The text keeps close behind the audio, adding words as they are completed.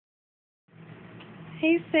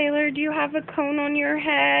Hey, Sailor, do you have a cone on your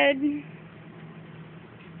head?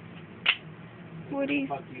 What do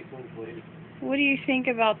you think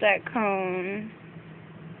about that cone?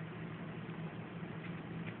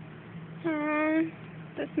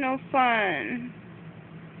 That's no fun.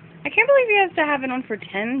 I can't believe he has to have it on for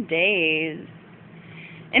 10 days.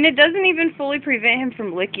 And it doesn't even fully prevent him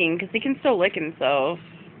from licking, because he can still lick himself.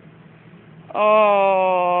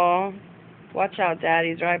 Oh, watch out,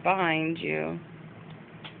 Daddy's right behind you.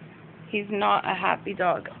 He's not a happy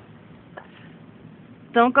dog.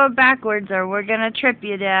 Don't go backwards or we're gonna trip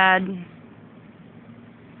you, Dad.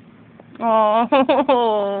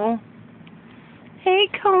 Oh. Hey,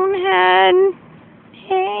 Conehead.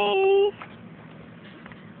 Hey.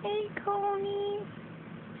 Hey, Coney.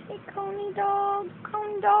 Hey, Coney dog.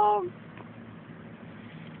 Cone dog.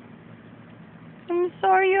 I'm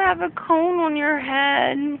sorry you have a cone on your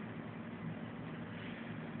head.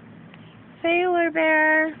 Sailor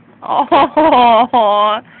Bear.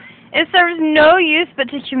 Oh. It serves no use but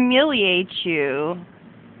to humiliate you.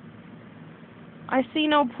 I see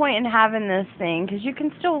no point in having this thing, because you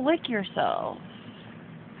can still lick yourself.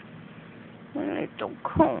 Little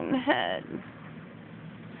cone head.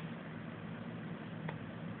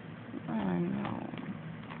 I know.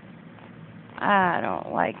 I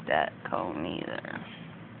don't like that cone either.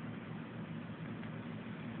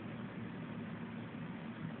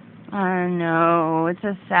 I know. It's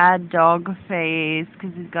a sad dog face,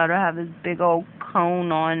 because he's got to have his big old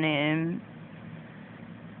cone on him.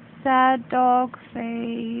 Sad dog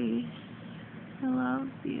face. I love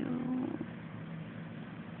you.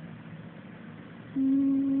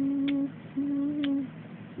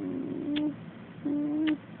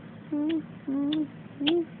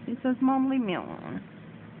 He says, Mom, leave me alone.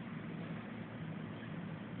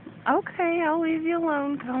 Okay, I'll leave you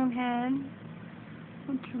alone, Conehead.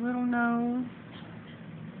 With your little nose.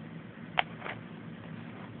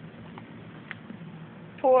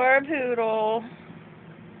 Poor Poodle.